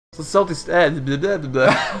So salty. Blah, blah,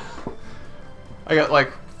 blah. I got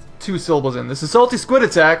like 2 syllables in. This is Salty Squid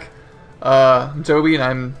Attack. I'm Toby, and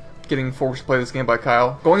I'm getting forced to play this game by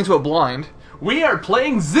Kyle. Going into it blind. We are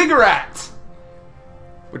playing Ziggurat!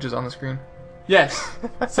 Which is on the screen. Yes.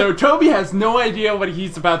 So Toby has no idea what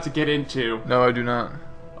he's about to get into. No, I do not.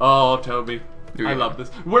 Oh, Toby. Do I you? love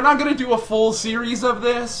this. We're not going to do a full series of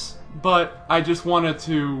this, but I just wanted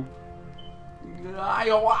to...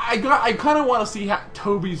 I kind of want to see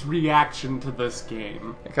Toby's reaction to this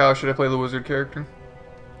game. Hey, Kyle, should I play the wizard character?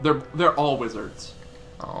 They're all wizards.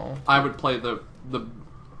 Oh. I would play the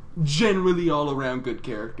generally all-around good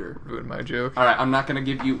character. Ruined my joke. Alright, I'm not going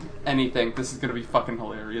to give you anything. This is going to be fucking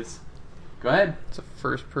hilarious. Go ahead. It's a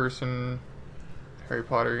first-person Harry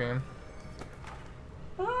Potter game.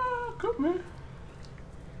 Could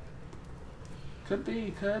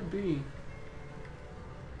be. Could be.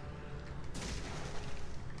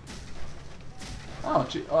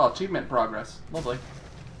 Oh, achievement progress. Lovely.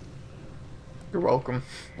 You're welcome.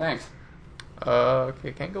 Thanks.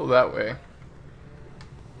 Okay, can't go that way.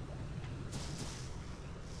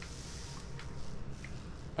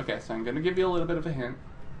 Okay, so I'm gonna give you a little bit of a hint.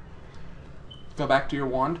 Go back to your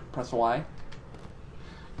wand, press Y.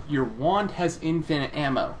 Your wand has infinite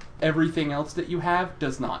ammo. Everything else that you have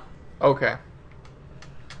does not. Okay.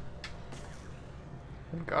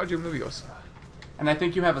 God, you Leviosa. And I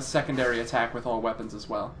think you have a secondary attack with all weapons as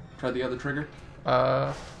well. Try the other trigger.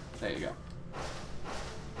 There you go.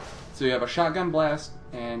 So you have a shotgun blast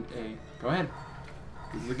and a... Go ahead.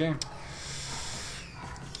 This is the game.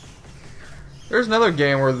 There's another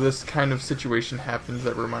game where this kind of situation happens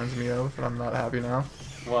that reminds me of, and I'm not happy now.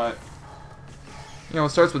 What? You know, it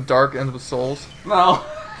starts with dark, ends with souls. No.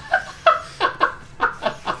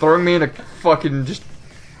 Throwing me in a fucking just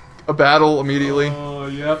a battle immediately. Oh,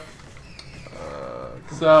 yep.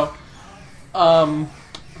 So,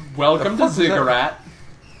 welcome to Ziggurat.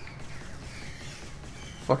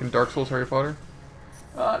 Fucking Dark Souls Harry Potter?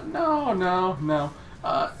 No.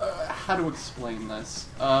 How to explain this?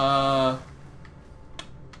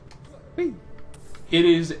 It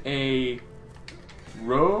is a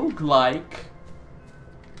roguelike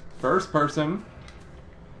first-person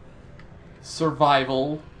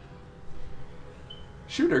survival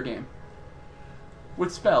shooter game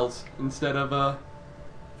with spells instead of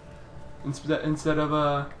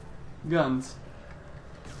guns.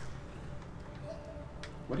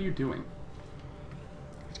 What are you doing?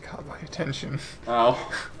 It caught my attention.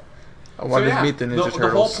 Oh. I wanted to meet the Ninja Turtles. The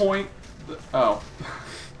whole point...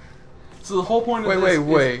 So the whole point of this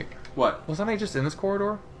Wait. What? Wasn't I just in this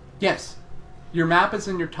corridor? Yes. Your map is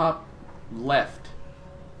in your top left.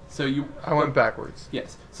 So you... I went backwards.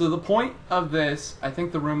 Yes. So the point of this, I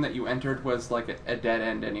think the room that you entered was like a dead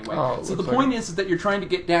end anyway. Oh, so the point is that you're trying to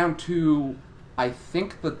get down to, I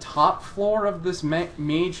think, the top floor of this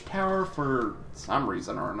mage tower for some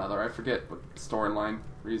reason or another. I forget what storyline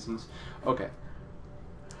reasons.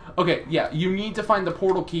 Okay, yeah, you need to find the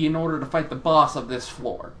portal key in order to fight the boss of this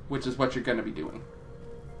floor, which is what you're going to be doing.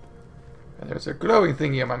 And there's a glowing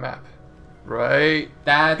thingy on my map. Right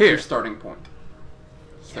That's here. Your starting point.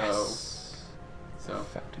 Yes. So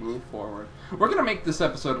move forward. We're gonna make this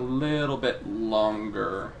episode a little bit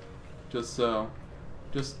longer, just to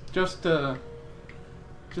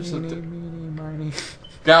Eeny, meeny, miny.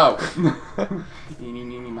 go. Eeny,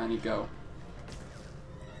 meeny, miny, go.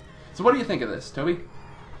 So what do you think of this, Toby?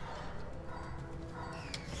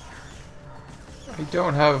 I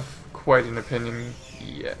don't have quite an opinion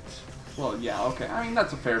yet. Well, yeah, okay. I mean,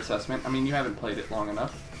 that's a fair assessment. I mean, you haven't played it long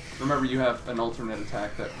enough. Remember, you have an alternate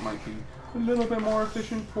attack that might be a little bit more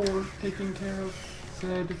efficient for taking care of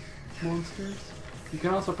said monsters. You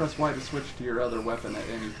can also press Y to switch to your other weapon at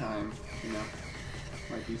any time, you know.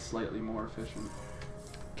 Might be slightly more efficient.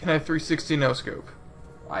 Can I 360 no scope?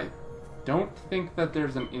 I don't think that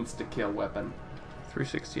there's an insta-kill weapon.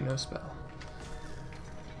 360 no spell.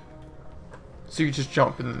 So you just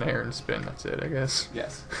jump in the air and spin, that's it, I guess.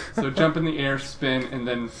 Yes. So jump in the air, spin, and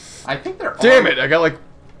then... I think they're all... Damn it, I got like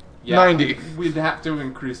 90. We'd have to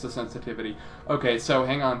increase the sensitivity. Okay, so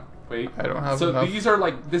hang on. Wait. I don't have so enough. These are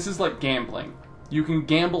like... This is like gambling. You can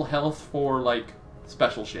gamble health for, like,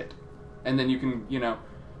 special shit. And then you can, you know...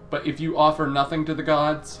 But if you offer nothing to the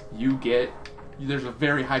gods, you get... There's a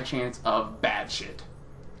very high chance of bad shit.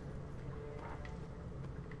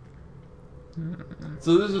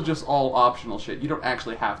 So this is just all optional shit. You don't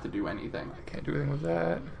actually have to do anything. I can't do anything with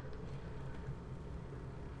that.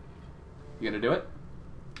 You gonna do it?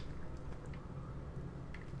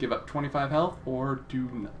 Give up 25 health, or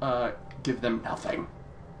give them nothing.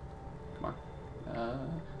 Come on.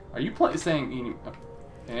 'Are Are you saying...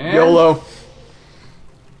 And YOLO.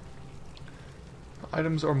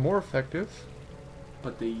 items are more effective.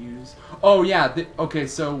 But they use... Oh, yeah. Okay,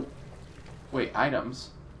 so... Wait, items?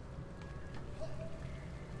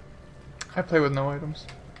 I play with no items.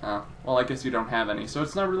 Oh, well, I guess you don't have any. So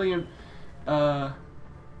it's not really a...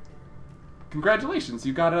 Congratulations,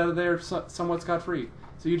 you got out of there somewhat scot-free.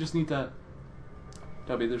 So you just need to...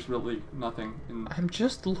 W, there's really nothing in... I'm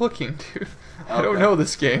just looking, dude. Okay. I don't know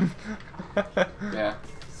this game. Yeah.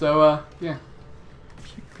 So, yeah.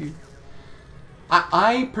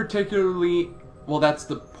 I particularly... Well, that's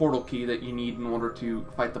the portal key that you need in order to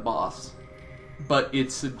fight the boss. But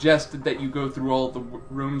it's suggested that you go through all the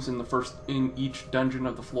rooms in each dungeon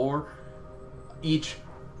of the floor. Each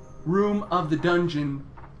room of the dungeon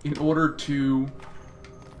in order to,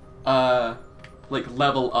 like,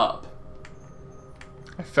 level up.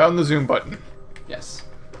 I found the zoom button. Yes.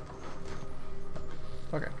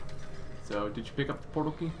 Okay. So, did you pick up the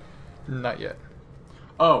portal key? Not yet.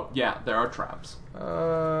 Oh, yeah, there are traps.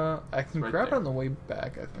 I can right grab there. it on the way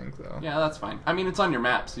back, I think, though. Yeah, that's fine. I mean, it's on your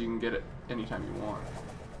map, so you can get it anytime you want.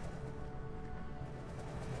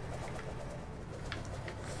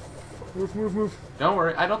 Move, move, move. Don't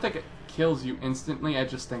worry, I don't think it kills you instantly, I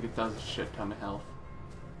just think it does a shit ton of health.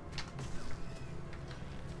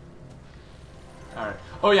 Alright.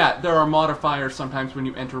 Oh yeah, there are modifiers sometimes when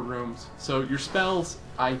you enter rooms. So your spells,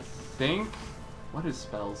 I think... What is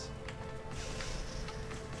spells?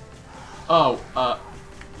 Oh,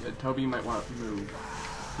 yeah, Toby, you might want to move.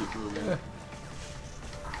 Keep moving.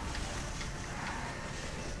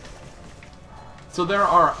 So there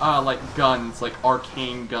are, like, guns, like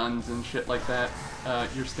arcane guns and shit like that.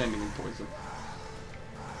 You're standing in poison.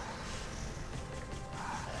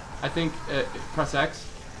 I think, press X.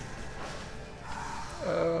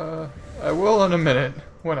 I will in a minute,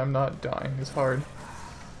 when I'm not dying. It's hard.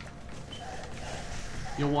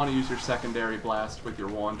 You'll want to use your secondary blast with your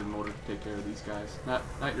wand in order to take care of these guys. Not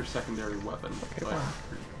your secondary weapon, okay, but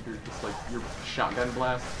you're just like your shotgun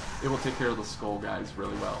blast. It will take care of the skull guys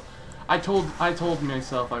really well. I told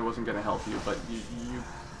myself I wasn't gonna help you, but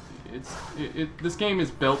this game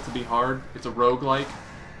is built to be hard. It's a roguelike.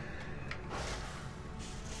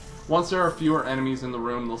 Once there are fewer enemies in the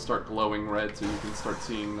room, they'll start glowing red, so you can start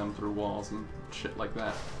seeing them through walls and shit like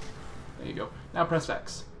that. There you go. Now press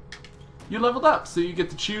X. You leveled up, so you get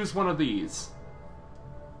to choose one of these.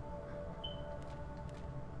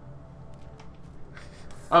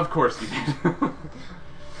 Of course you did.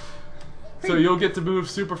 So you'll get to move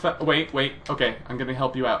super fast. Wait. Okay, I'm gonna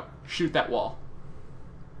help you out. Shoot that wall.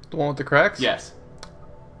 The one with the cracks? Yes.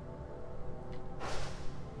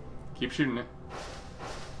 Keep shooting it.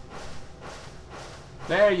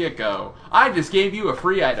 There you go. I just gave you a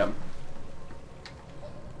free item.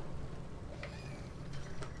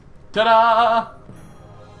 Ta-da!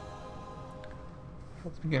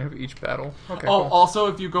 At the beginning of each battle. Okay. Oh, cool. also,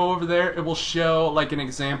 if you go over there, it will show like an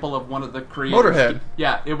example of one of the creators. Motorhead.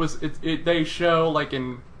 Yeah, they show like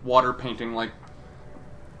in water painting like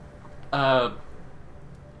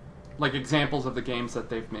examples of the games that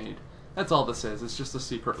they've made. That's all this is. It's just a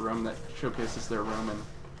secret room that showcases their room and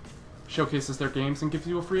showcases their games and gives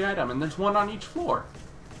you a free item. And there's one on each floor.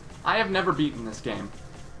 I have never beaten this game.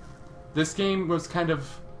 This game was kind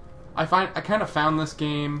of... I kind of found this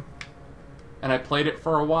game, and I played it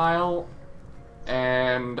for a while,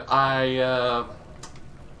 and I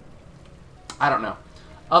don't know.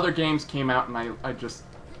 Other games came out, and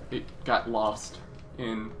it got lost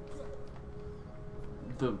in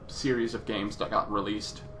the series of games that got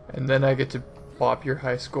released. And then I get to bop your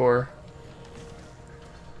high score.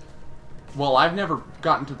 Well, I've never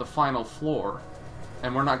gotten to the final floor,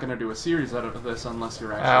 and we're not going to do a series out of this unless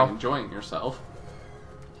you're actually enjoying yourself.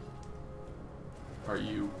 Are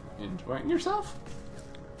you enjoying yourself?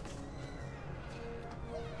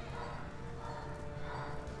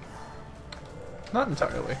 Not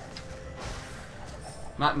entirely.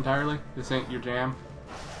 Not entirely? This ain't your jam?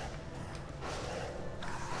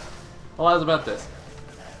 Well, how's about this?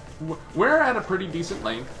 We're at a pretty decent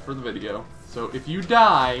length for the video, so if you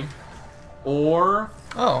die, or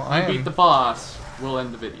you beat the boss, we'll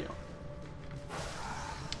end the video.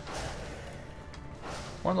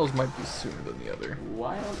 One of those might be sooner than the other.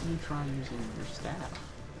 Why don't you try using your staff?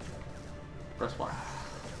 Press Y.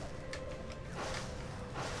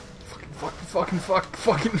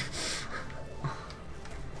 Fucking.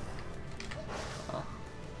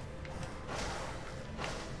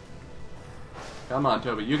 Come on,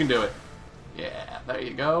 Toby, you can do it. Yeah, there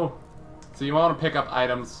you go. So you want to pick up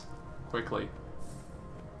items quickly.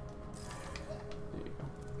 There you go.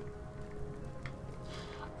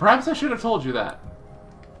 Perhaps I should have told you that.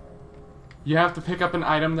 You have to pick up an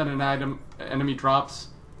item that an enemy drops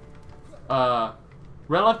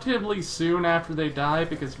relatively soon after they die,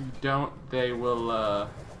 because if you don't, they will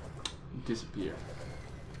disappear.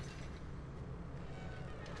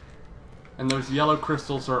 And those yellow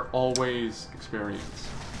crystals are always experience.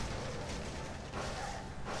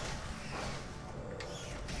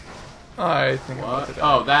 I think I'm about What? to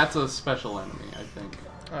die. Oh, that's a special enemy, I think.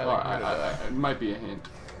 I Or think I'm gonna die. it might be a hint.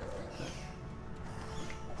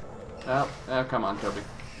 Oh, come on, Toby.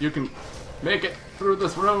 You can make it through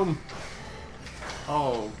this room.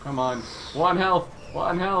 Oh, come on. 1 health.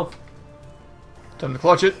 1 health. Time to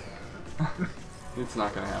clutch it. It's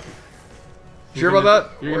not gonna happen. Sure about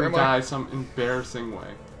that? You're Where gonna am I? die some embarrassing way.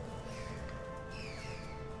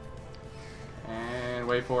 And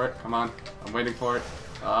wait for it. Come on. I'm waiting for it.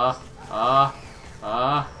 Come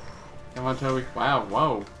on, Toby. Wow,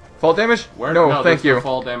 whoa. Fall damage? Where? No, there's thank no you.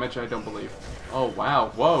 fall damage, I don't believe. Oh,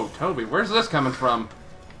 wow. Whoa, Toby, where's this coming from?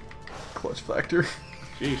 Clutch factor.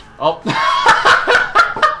 Jeez. Oh.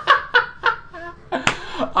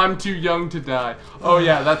 I'm too young to die. Oh,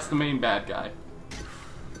 yeah, that's the main bad guy.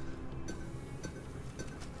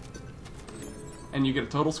 And you get a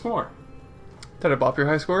total score. Did I bop your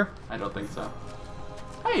high score? I don't think so.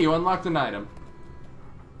 Hey, you unlocked an item.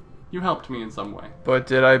 You helped me in some way. But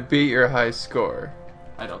did I beat your high score?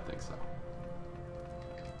 I don't think so.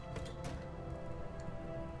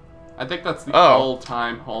 I think that's the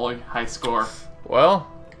all-time high score. Well,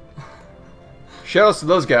 shoutouts to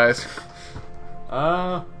those guys.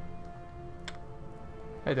 I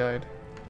I died.